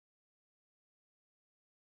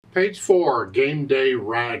Page 4, Game Day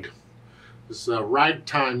Rag. This is a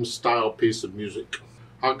ragtime style piece of music.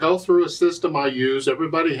 I'll go through a system I use.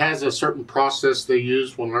 Everybody has a certain process they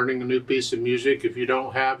use when learning a new piece of music. If you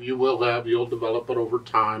don't have, you will have. You'll develop it over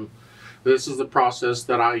time. This is the process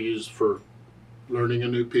that I use for learning a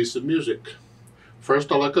new piece of music.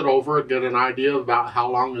 First, I'll look it over and get an idea about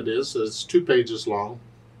how long it is. It's 2 pages long.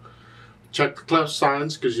 Check the clef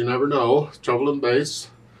signs because you never know. Treble and bass.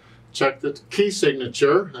 Check the key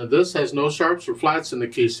signature. And this has no sharps or flats in the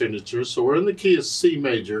key signature, so we're in the key of C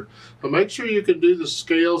major. But make sure you can do the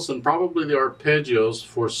scales and probably the arpeggios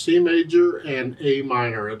for C major and A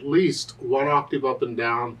minor, at least 1 octave up and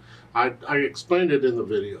down. I explained it in the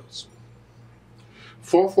videos.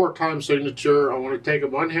 4/4 time signature. I want to take it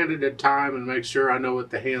one hand at a time and make sure I know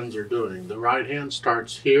what the hands are doing. The right hand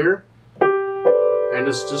starts here, and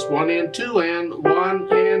it's just 1 and 2 and 1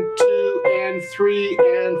 and 2 and 3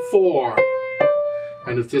 and 4.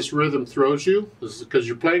 And if this rhythm throws you, this is because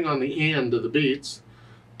you're playing on the end of the beats,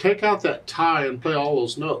 take out that tie and play all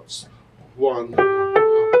those notes. 1.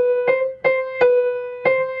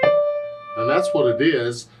 And that's what it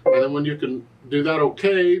is. And then when you can do that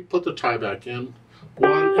okay, put the tie back in.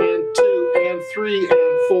 1 and 2 and 3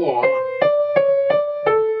 and 4.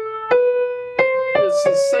 It's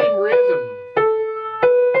the same rhythm.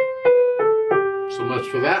 So much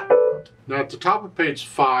for that. Now at the top of page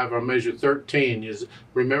 5 on measure 13,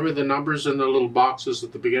 remember the numbers in the little boxes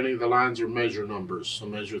at the beginning of the lines are measure numbers. So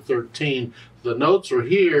measure 13, the notes are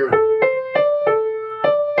here,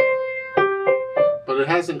 but it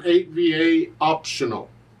has an 8VA optional,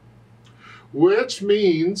 which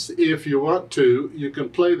means if you want to, you can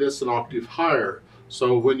play this an octave higher.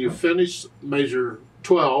 So when you finish measure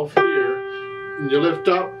 12 here, and you lift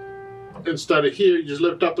up, instead of here, you just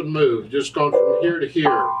lift up and move. You're just going from here to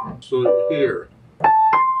here. So here.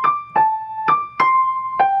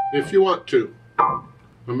 If you want to.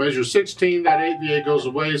 On measure 16, that 8VA goes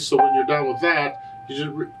away, so when you're done with that, you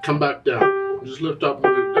just come back down. Just lift up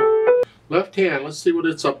and move down. Left hand, let's see what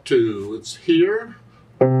it's up to. It's here.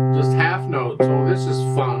 Just half notes. Oh, this is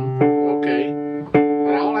fun. Okay.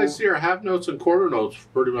 And all I see are half notes and quarter notes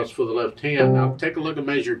pretty much for the left hand. Now take a look at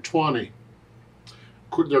measure 20.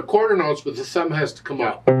 They're quarter notes, but the thumb has to come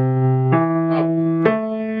up. Up.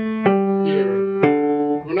 Here.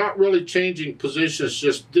 We're not really changing positions,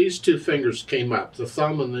 just these 2 fingers came up, the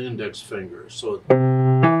thumb and the index finger. So the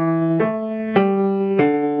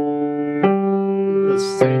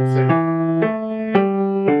same thing.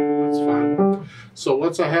 That's fine. So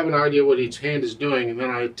once I have an idea what each hand is doing, and then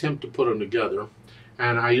I attempt to put them together,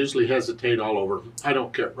 and I usually hesitate all over. I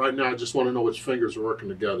don't care. Right now I just want to know which fingers are working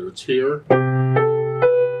together. It's here.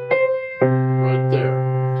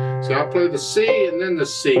 So I'll play the C and then the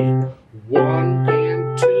C. 1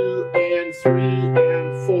 and 2 and 3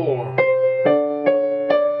 and 4.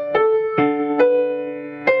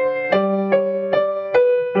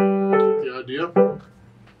 Get the idea?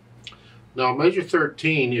 Now measure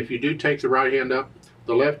 13, if you do take the right hand up,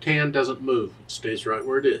 the left hand doesn't move. It stays right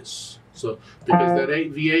where it is. So because that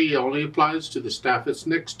 8VA only applies to the staff it's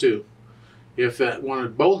next to. If it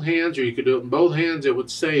wanted both hands, or you could do it in both hands, it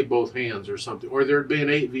would say both hands or something. Or there'd be an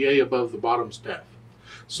 8VA above the bottom staff.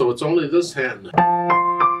 So it's only this hand.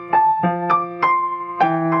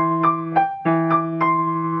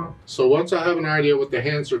 So once I have an idea what the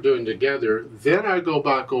hands are doing together, then I go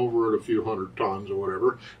back over it a few hundred times or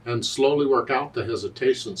whatever and slowly work out the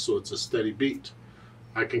hesitation so it's a steady beat.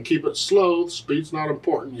 I can keep it slow, the speed's not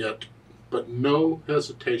important yet, but no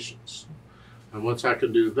hesitations. And once I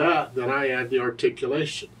can do that, then I add the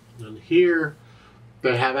articulation. And here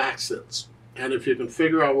they have accents. And if you can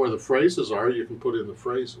figure out where the phrases are, you can put in the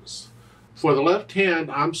phrases. For the left hand,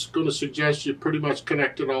 I'm going to suggest you pretty much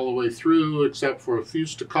connect it all the way through, except for a few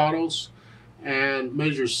staccatos. And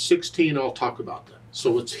measure 16, I'll talk about that.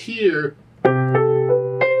 So it's here, a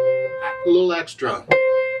little extra.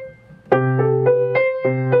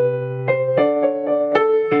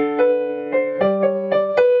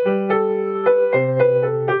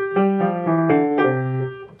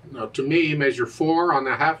 To me, measure 4 on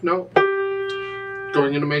the half note,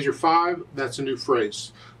 going into measure 5, that's a new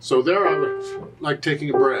phrase. So there I would like taking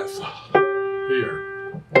a breath. Here.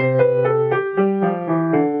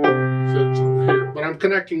 So here. But I'm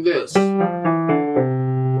connecting this.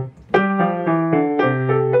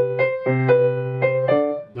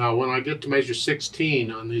 Now when I get to measure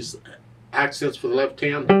 16 on these accents for the left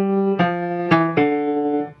hand,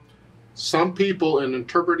 some people in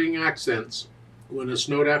interpreting accents, when it's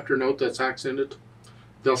note after note that's accented,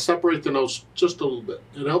 they'll separate the notes just a little bit.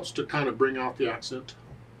 It helps to kind of bring out the accent.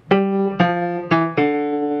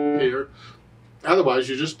 Here. Otherwise,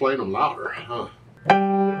 you're just playing them louder. Huh?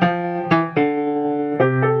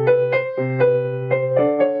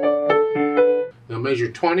 Now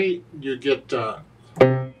measure 20, you get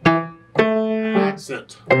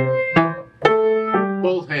accent.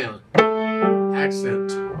 Both hands,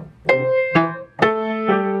 accent.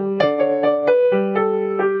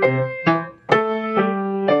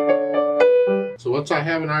 So once I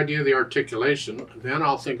have an idea of the articulation, then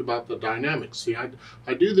I'll think about the dynamics. See, I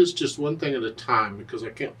do this just one thing at a time because I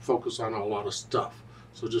can't focus on a lot of stuff.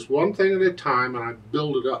 So just one thing at a time, and I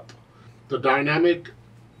build it up. The dynamic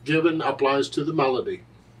given applies to the melody.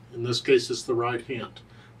 In this case, it's the right hand.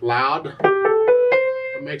 Loud,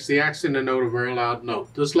 it makes the accent a note a very loud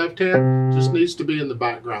note. This left hand just needs to be in the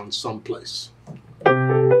background someplace.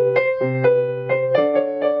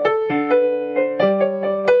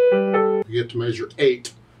 You get to measure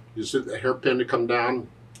 8. You see the hairpin to come down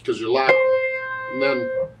because you're loud. And then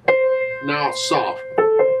now it's soft.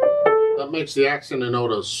 That makes the accent and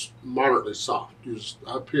note moderately soft. Use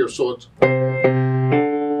up here, so it's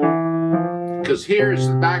because here is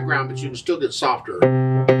the background, but you can still get softer.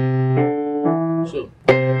 So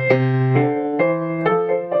and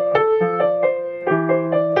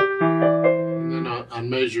then on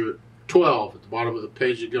measure 12 at the bottom of the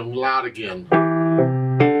page, you go loud again.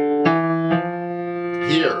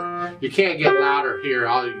 Here, you can't get louder here,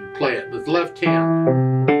 all you can play it with the left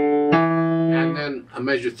hand. And then on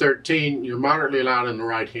measure 13, you're moderately loud in the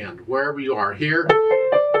right hand, wherever you are, here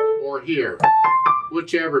or here,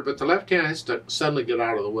 whichever, but the left hand has to suddenly get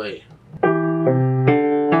out of the way.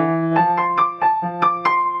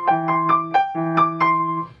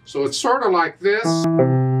 So it's sort of like this.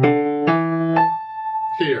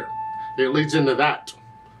 Here, it leads into that.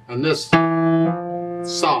 And this,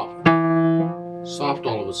 soft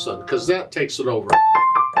all of a sudden, because that takes it over.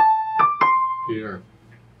 Here.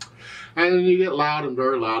 And then you get loud and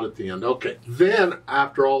very loud at the end. Okay, then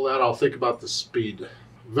after all that, I'll think about the speed.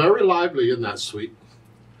 Very lively in that suite.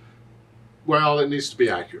 Well, it needs to be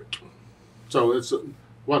accurate. So it's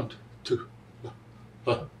 1, 2,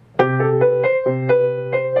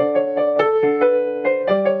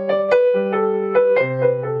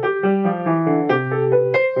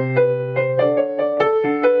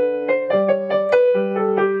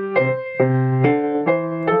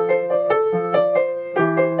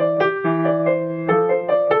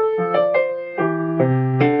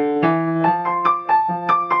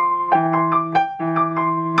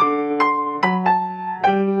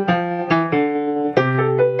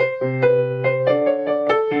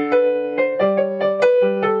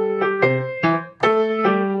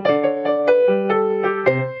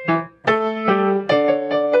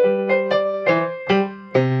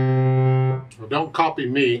 don't copy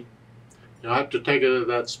me. You have to take it at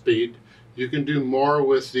that speed. You can do more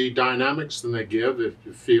with the dynamics than they give if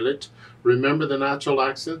you feel it. Remember the natural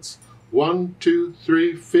accents. 1, 2,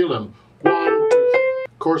 3, feel them. 1, 2.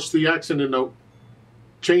 Of course, the accent and note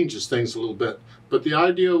changes things a little bit. But the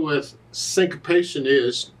idea with syncopation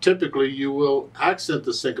is typically you will accent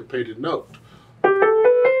the syncopated note.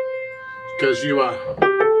 Because you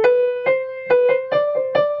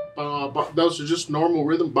those are just normal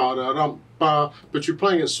rhythm, but you're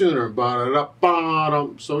playing it sooner,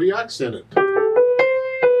 so you accent it.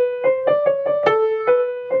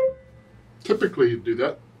 Typically you do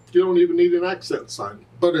that. You don't even need an accent sign.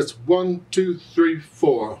 But it's 1, 2, 3,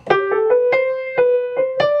 4.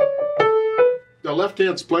 The left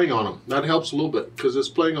hand's playing on them. That helps a little bit because it's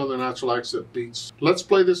playing on the natural accent beats. Let's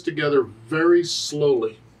play this together very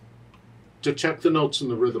slowly to check the notes and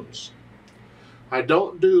the rhythms. I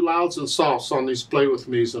don't do louds and softs on these play with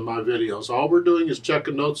me's in my videos. All we're doing is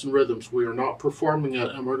checking notes and rhythms. We are not performing it,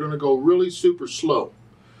 and we're going to go really super slow.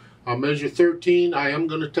 On measure 13, I am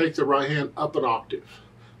going to take the right hand up an octave.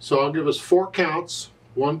 So I'll give us 4 counts.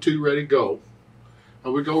 1, 2, ready, go.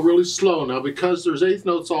 And we go really slow. Now because there's eighth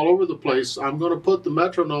notes all over the place, I'm going to put the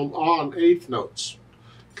metronome on eighth notes.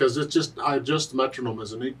 Because it's just, I adjust the metronome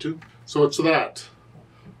as I need to. So it's that.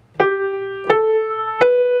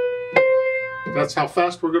 That's how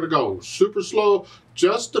fast we're going to go. Super slow,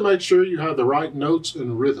 just to make sure you have the right notes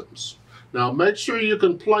and rhythms. Now make sure you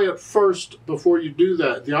can play it first before you do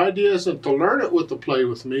that. The idea isn't to learn it with the play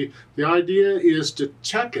with me. The idea is to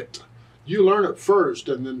check it. You learn it first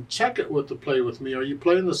and then check it with the play with me. Are you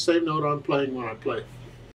playing the same note I'm playing when I play?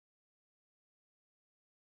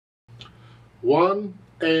 1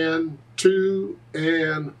 and 2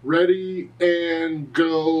 and ready and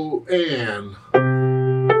go and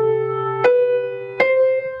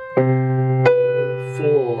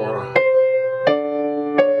 4,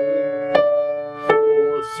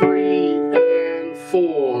 3 and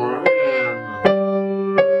 4 and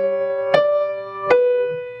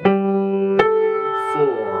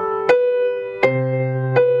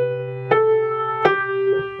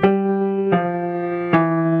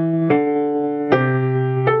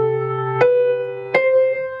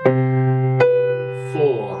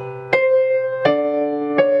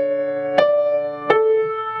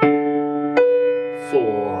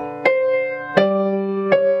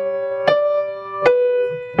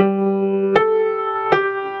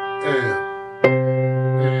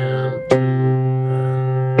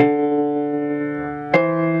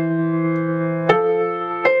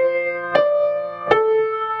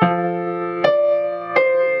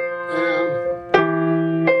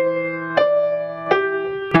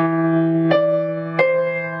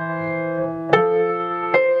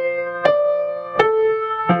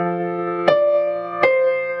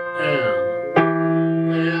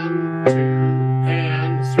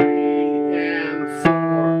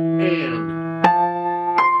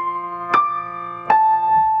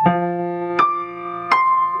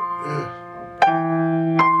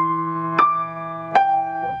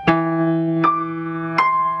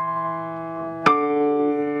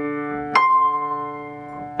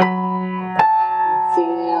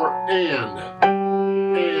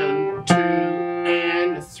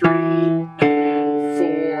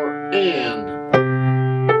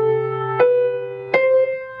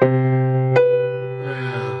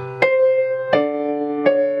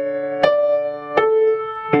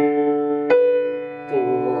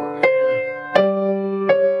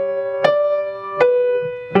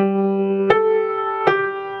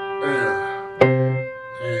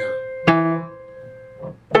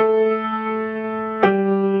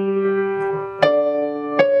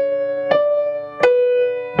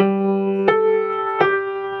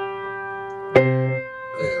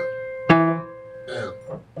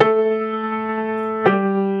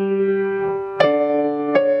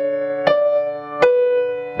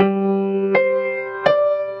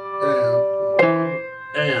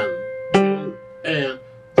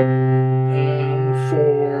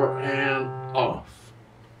 4, and